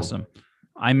 So awesome.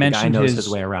 I mentioned the guy knows his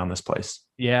way around this place.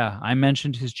 Yeah, I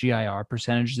mentioned his GIR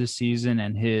percentage this season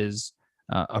and his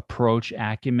approach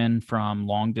acumen from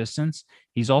long distance.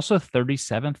 He's also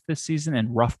 37th this season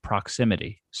in rough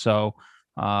proximity. So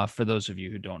for those of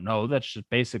you who don't know, that's just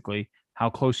basically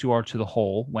how close you are to the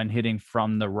hole when hitting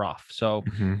from the rough. So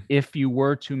if you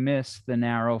were to miss the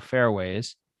narrow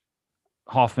fairways,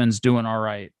 Hoffman's doing all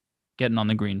right getting on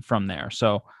the green from there.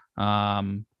 So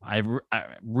I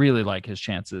really like his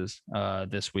chances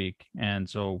this week. And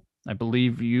so I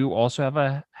believe you also have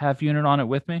a half unit on it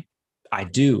with me. I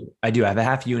do. I have a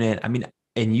half unit. I mean,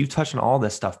 and you touched on all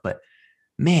this stuff, but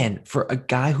man, for a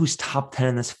guy who's top 10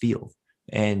 in this field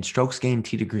and strokes gained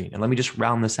tee to green, and let me just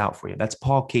round this out for you. That's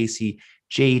Paul Casey,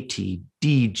 JT,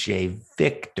 DJ,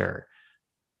 Victor,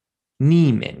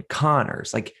 Neiman,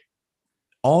 Connors, like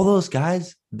all those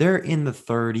guys, they're in the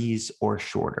 30s or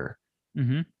shorter.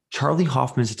 Mm-hmm. Charlie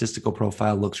Hoffman's statistical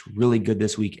profile looks really good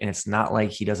this week, and it's not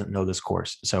like he doesn't know this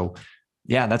course. So,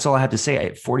 yeah, that's all I have to say.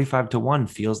 At 45-1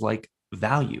 feels like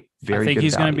value. I think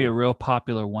he's going to be a real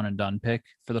popular one and done pick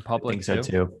for the public. I think so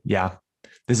too. Yeah,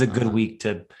 this is a good week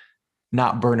to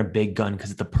not burn a big gun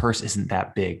because the purse isn't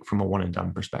that big from a one and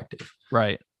done perspective.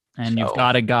 Right, and you've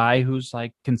got a guy who's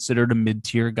like considered a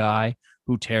mid-tier guy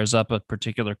who tears up a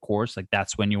particular course. Like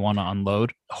that's when you want to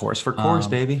unload. Horse for course,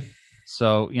 baby.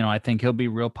 So, I think he'll be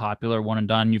real popular, one and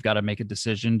done. You've got to make a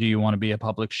decision. Do you want to be a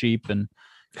public sheep and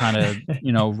kind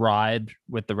of, ride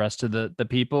with the rest of the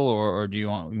people, or do you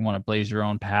want to blaze your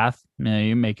own path?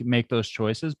 You make those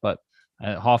choices, but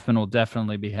Hoffman will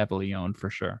definitely be heavily owned for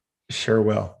sure. Sure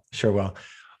will. So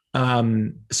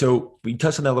we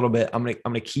touched on that a little bit. I'm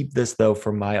gonna keep this though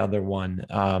for my other one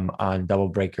on Double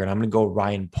Breaker, and I'm gonna go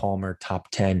Ryan Palmer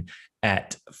top 10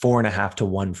 at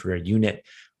 4.5-1 for a unit.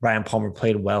 Ryan Palmer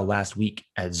played well last week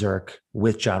at Zurich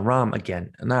with Jon Rahm. Again,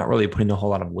 not really putting a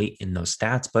whole lot of weight in those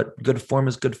stats, but good form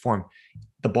is good form.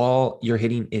 The ball you're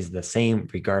hitting is the same,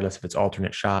 regardless if it's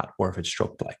alternate shot or if it's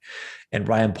stroke play. And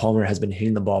Ryan Palmer has been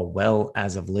hitting the ball well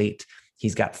as of late.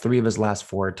 He's got 3 of his last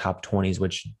 4 top 20s,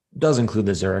 which does include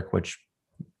the Zurich, which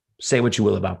say what you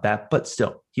will about that, but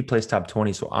still he plays top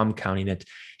 20. So I'm counting it.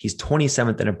 He's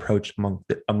 27th in approach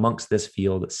amongst this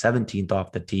field, 17th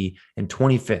off the tee and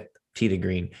 25th tee to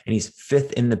green. And he's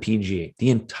 5th in the PGA, the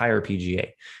entire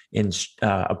PGA in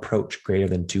approach greater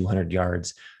than 200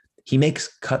 yards. He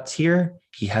makes cuts here.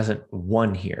 He hasn't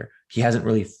won here. He hasn't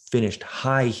really finished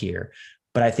high here,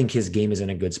 but I think his game is in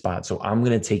a good spot. So I'm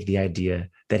going to take the idea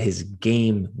that his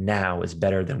game now is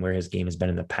better than where his game has been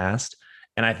in the past.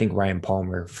 And I think Ryan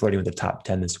Palmer flirting with the top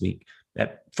 10 this week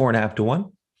at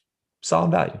 4.5-1,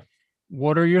 solid value.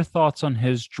 What are your thoughts on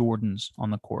his Jordans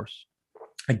on the course?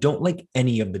 I don't like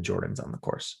any of the Jordans on the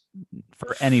course.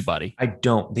 For anybody. I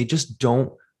don't. They just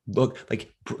don't look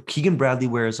like Keegan Bradley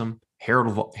wears them.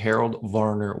 Harold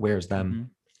Varner wears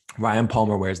them. Mm-hmm. Ryan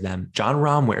Palmer wears them. Jon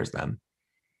Rahm wears them.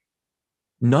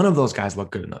 None of those guys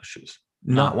look good in those shoes.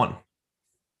 Not one.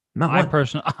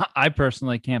 I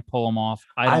personally can't pull them off.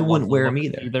 I wouldn't wear them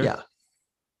either. Yeah.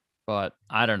 But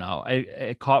I don't know.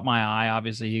 It caught my eye.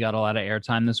 Obviously, he got a lot of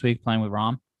airtime this week playing with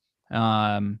Rahm.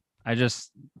 I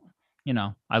just,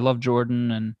 I love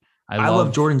Jordan, and I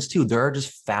love Jordans too. There are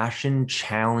just fashion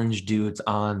challenge dudes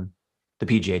on the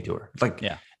PGA Tour. Like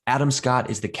Adam Scott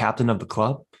is the captain of the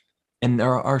club, and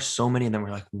there are so many of them. We're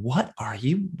like, what are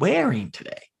you wearing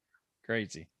today?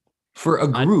 Crazy. For a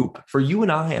group, for you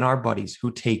and I and our buddies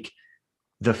who take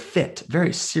the fit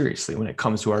very seriously when it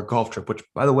comes to our golf trip, which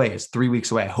by the way is 3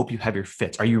 weeks away. I hope you have your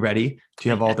fits. Are you ready? Do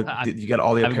you have all you got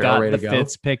all the apparel ready to go?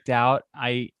 Fits picked out.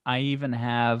 I even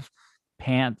have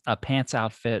a pants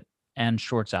outfit and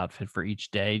shorts outfit for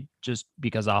each day, just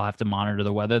because I'll have to monitor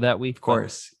the weather that week. Of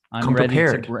course. I'm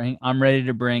ready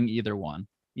to bring either one.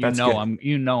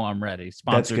 I'm ready.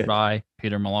 Sponsored by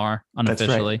Peter Millar,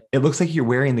 unofficially. Right. It looks like you're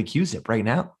wearing the Q-zip right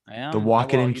now. I am. The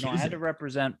walk-in Q-zip. I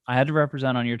had to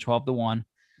represent on your 12-1.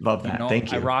 Love that.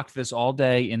 Thank you. I rocked this all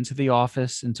day into the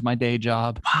office, into my day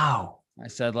job. Wow. I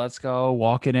said, let's go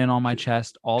walk it in on my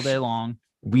chest all day long.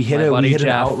 We hit an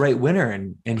outright winner,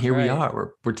 and here we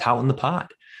are. We're touting the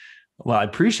pot. Well, I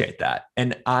appreciate that.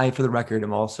 And I, for the record,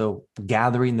 am also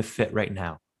gathering the fit right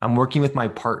now. I'm working with my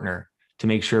partner to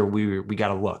make sure we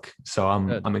got a look. So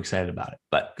I'm excited about it.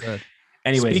 But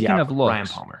anyways, speaking of looks, Ryan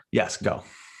Palmer. Yes, go.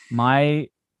 My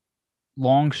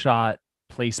long shot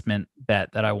placement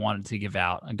bet that I wanted to give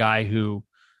out, a guy who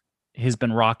has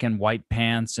been rocking white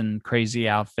pants and crazy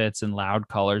outfits and loud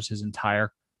colors his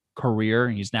entire career.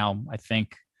 He's now, I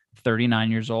think, 39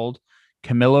 years old.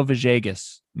 Camilo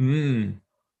Villegas.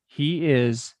 He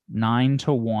is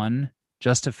 9-1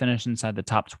 just to finish inside the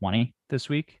top 20 this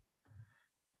week.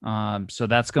 So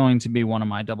that's going to be one of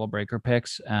my double breaker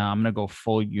picks. I'm going to go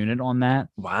full unit on that.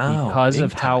 Wow. Because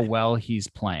of how well he's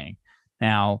playing.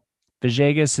 Now,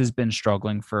 Villegas has been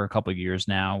struggling for a couple of years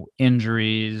now,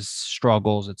 injuries,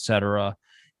 struggles, etc.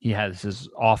 He has his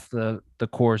off the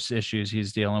course issues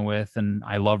he's dealing with, and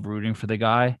I love rooting for the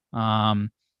guy.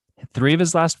 3 of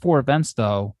his last 4 events,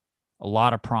 though, a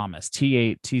lot of promise.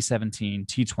 T8, T17,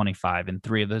 T25 in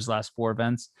 3 of his last 4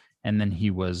 events, and then he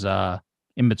was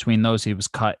in between those, he was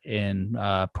cut in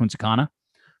Punta Cana,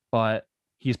 but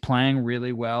he's playing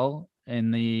really well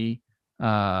in the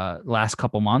last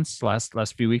couple months,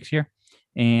 last few weeks here.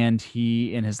 And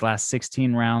he, in his last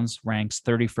 16 rounds, ranks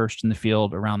 31st in the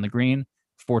field around the green,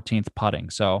 14th putting.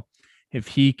 So if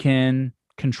he can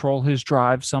control his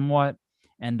drive somewhat,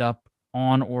 end up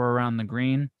on or around the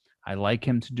green, I like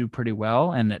him to do pretty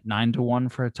well. And at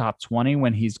 9-1 for a top 20,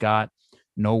 when he's got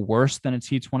no worse than a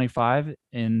T25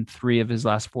 in 3 of his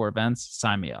last 4 events,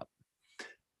 sign me up.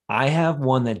 I have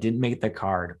one that didn't make the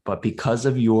card, but because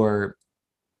of your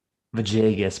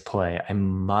Vajegas play, I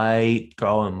might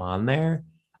throw him on there.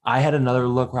 I had another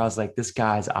look where I was like, this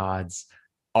guy's odds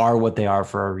are what they are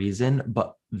for a reason,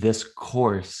 but this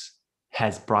course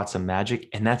has brought some magic,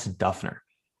 and that's Duffner.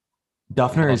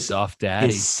 Duffner is Duff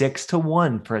Daddy.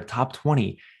 6-1 for a top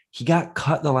 20. He got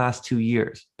cut the last 2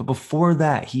 years, but before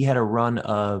that, he had a run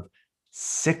of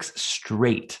 6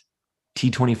 straight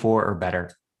T24 or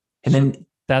better. And then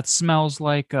that smells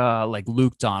like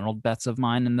Luke Donald bets of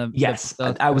mine in the yes,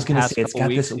 the I was going to say it's got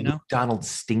weeks, this Luke Donald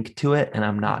stink to it, and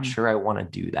I'm not sure I want to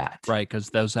do that. Right, because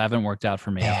those haven't worked out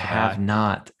for me. They have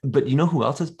not. But you know who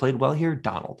else has played well here?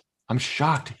 Donald. I'm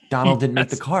shocked Donald didn't make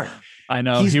the card. I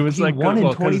know he won in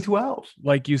 2012.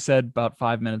 Like you said about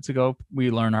 5 minutes ago,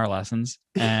 we learn our lessons,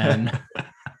 and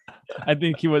I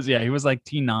think he was like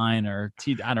T9 or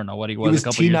I don't know what he was. He was a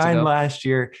couple T9 years ago. last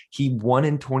year. He won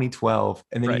in 2012,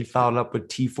 and then he followed up with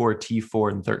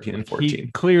T4 in 13 and 14. He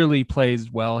clearly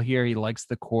plays well here. He likes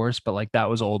the course, but like that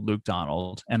was old Luke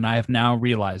Donald, and I have now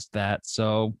realized that.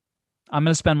 So I'm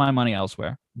going to spend my money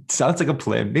elsewhere. Sounds like a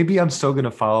plan. Maybe I'm still going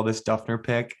to follow this Duffner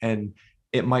pick, and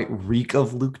it might reek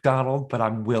of Luke Donald, but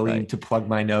I'm willing to plug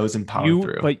my nose and power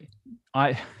through.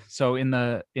 But so in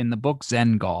the book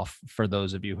Zen Golf, for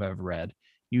those of you who have read,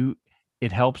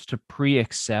 it helps to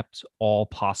pre-accept all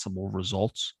possible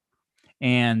results.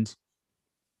 And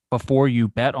before you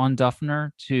bet on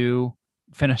Duffner to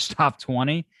finish top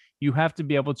 20, you have to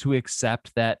be able to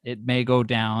accept that it may go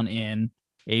down in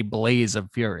a blaze of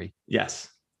fury. Yes.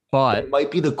 But it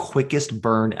might be the quickest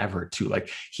burn ever too. Like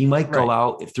he might go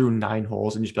out through 9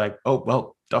 holes and just be like, oh,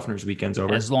 well, Duffner's weekend's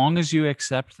over. As long as you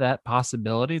accept that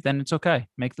possibility, then it's okay.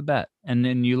 Make the bet and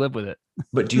then you live with it.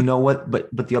 But do you know what?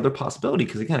 But the other possibility,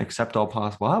 because again, accept all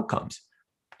possible outcomes.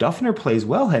 Duffner plays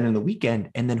well heading in the weekend,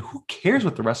 and then who cares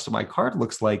what the rest of my card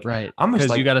looks like? Right. I'm just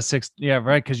like, you got a 6. Yeah,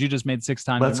 right. Because you just made 6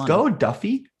 times. Let's go,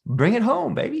 Duffy. Bring it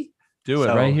home, baby. Do it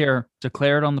right here.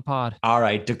 Declare it on the pod. All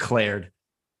right, declared.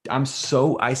 I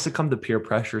succumb to peer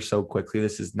pressure so quickly.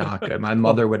 This is not good. My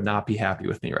mother would not be happy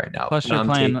with me right now. Plus,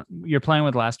 you're playing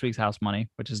with last week's house money,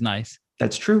 which is nice.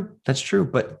 That's true.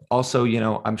 But also,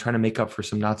 I'm trying to make up for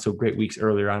some not so great weeks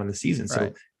earlier on in the season.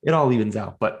 So it all evens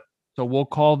out. But so we'll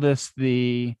call this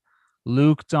the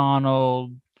Luke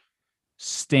Donald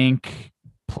stink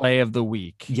play of the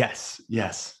week. Yes.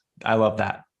 I love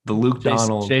that. The Luke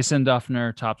Donald. Jason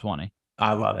Duffner, top 20.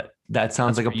 I love it. That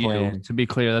sounds like a plan. You. To be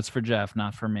clear, that's for Jeff,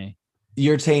 not for me.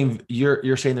 You're saying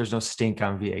there's no stink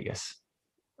on Vegas.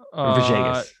 Or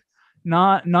Vegas.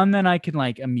 None that I can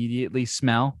like immediately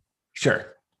smell.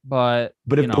 Sure. But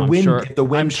if the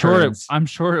wind turns, I'm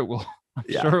sure it will.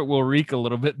 Sure it will reek a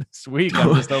little bit this week.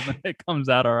 I'm just hoping it comes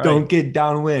out all right. Don't get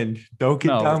downwind. Don't get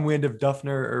downwind of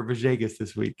Duffner or Vegas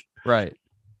this week. Right.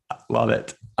 Love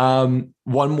it.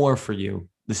 One more for you.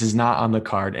 This is not on the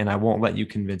card, and I won't let you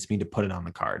convince me to put it on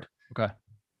the card. Okay.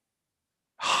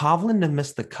 Hovland to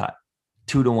miss the cut,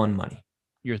 2-1 money.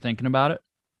 You're thinking about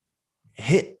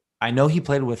it? I know he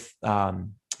played with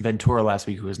Ventura last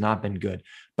week, who has not been good.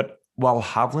 But while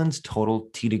Hovland's total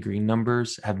tee to green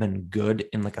numbers have been good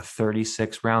in like a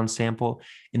 36 round sample,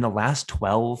 in the last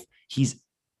 12, he's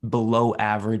below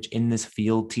average in this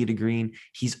field tee to green.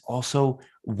 He's also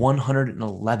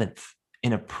 111th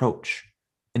in approach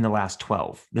in the last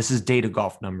 12. This is data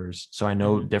golf numbers. So I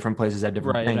know different places have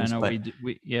different things. I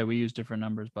know we use different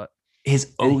numbers, but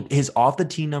his off the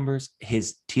tee numbers,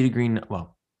 his tee to green.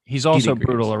 Well, he's also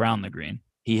brutal around the green.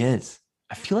 He is.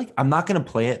 I feel like I'm not going to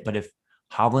play it, but if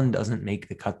Hovland doesn't make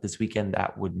the cut this weekend,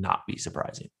 that would not be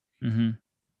surprising. Mm-hmm.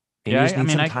 Yeah,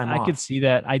 I could see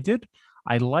that.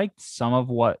 I liked some of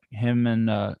what him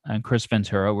and Chris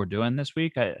Ventura were doing this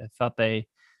week. I thought they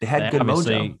had good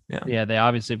mojo. Yeah, they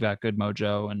obviously have got good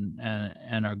mojo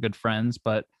and are good friends.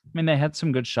 But I mean, they had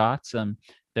some good shots.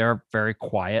 They're very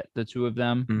quiet, the two of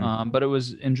them. Mm-hmm. But it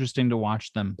was interesting to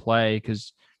watch them play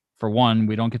because, for one,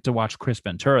 we don't get to watch Chris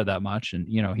Ventura that much, and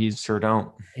he's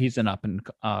an up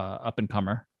and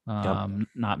comer.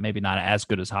 Maybe not as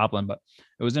good as Hovland, but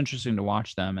it was interesting to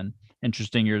watch them. And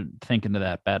interesting, you're thinking of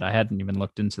that bet. I hadn't even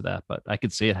looked into that, but I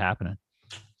could see it happening.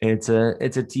 It's a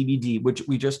TBD, which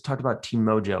we just talked about Team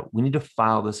Mojo. We need to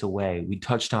file this away. We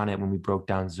touched on it when we broke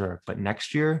down Zurich, but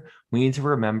next year we need to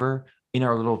remember in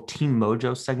our little Team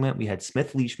Mojo segment, we had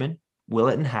Smith Leishman,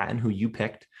 Willett and Hatton, who you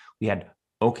picked. We had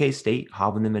OK State,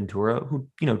 Hovland and Ventura, who,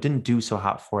 didn't do so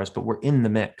hot for us, but were in the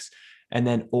mix. And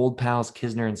then old pals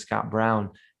Kisner and Scott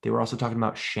Brown. They were also talking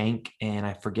about Shank, and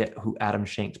I forget who Adam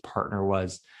Shank's partner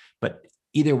was. But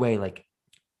either way, like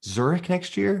Zurich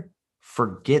next year,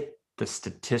 forget the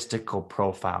statistical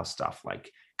profile stuff.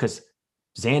 Like, because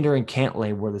Xander and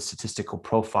Cantlay were the statistical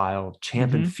profile.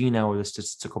 Champ and Finau were the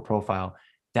statistical profile.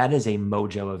 That is a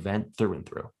mojo event through and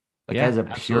through. Like, that is a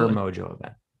pure mojo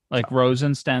event. Like Rose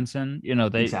and Stenson,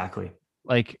 they exactly.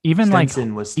 Like even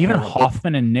Stenson was even terrible.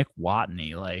 Hoffman and Nick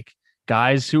Watney, like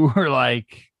guys who were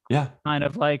like kind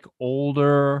of like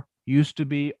older, used to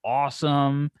be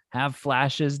awesome, have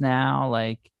flashes now.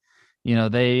 Like,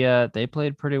 they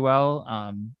played pretty well.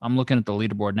 I'm looking at the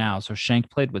leaderboard now. So Shank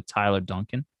played with Tyler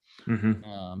Duncan.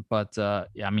 But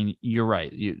I mean, you're right.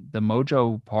 The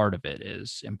mojo part of it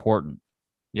is important.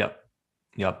 Yep.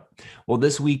 Well,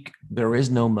 this week there is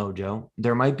no mojo.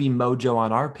 There might be mojo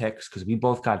on our picks because we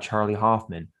both got Charlie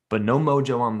Hoffman, but no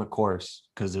mojo on the course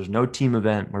because there's no team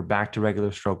event. We're back to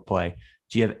regular stroke play.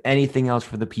 Do you have anything else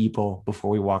for the people before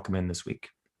we walk them in this week?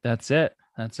 That's it.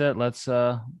 Let's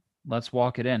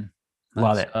walk it in.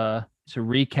 Love it. To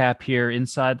recap here,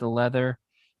 inside the leather,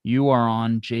 you are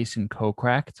on Jason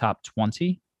Kokrak, top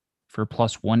 20 for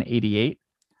plus 188.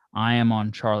 I am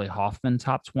on Charlie Hoffman,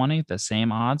 top 20, the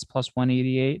same odds, plus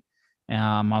 188.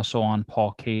 I'm also on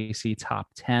Paul Casey, top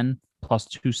 10, plus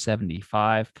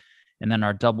 275. And then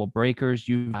our double breakers,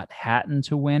 you got Hatton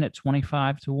to win at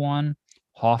 25-1,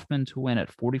 Hoffman to win at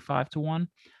 45-1.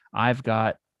 I've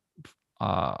got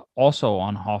also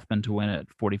on Hoffman to win at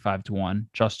 45-1,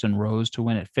 Justin Rose to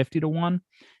win at 50-1.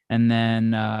 And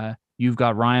then you've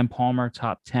got Ryan Palmer,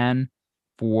 top 10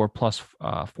 for plus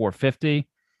 450.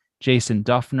 Jason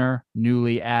Duffner,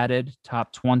 newly added,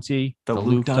 top 20. The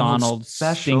Luke Donald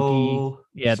special.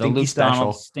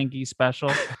 Stinky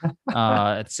special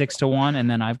at 6-1. And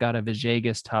then I've got a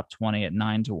Vijagas top 20 at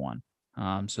 9-1.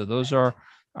 So those are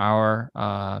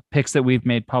our picks that we've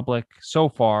made public so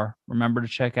far. Remember to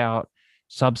check out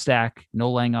Substack,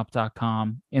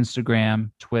 nolayingup.com,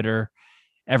 Instagram, Twitter,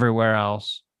 everywhere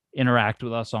else. Interact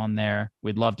with us on there.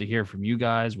 We'd love to hear from you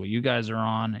guys, what you guys are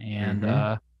on,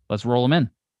 and let's roll them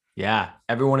in. Yeah.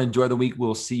 Everyone enjoy the week.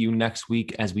 We'll see you next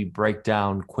week as we break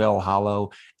down Quail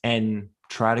Hollow and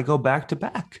try to go back to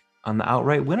back on the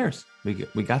outright winners.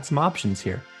 We got some options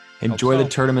here. Enjoy the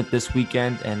tournament this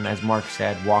weekend. And as Mark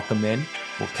said, walk them in.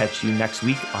 We'll catch you next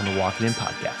week on the Walk It In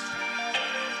podcast.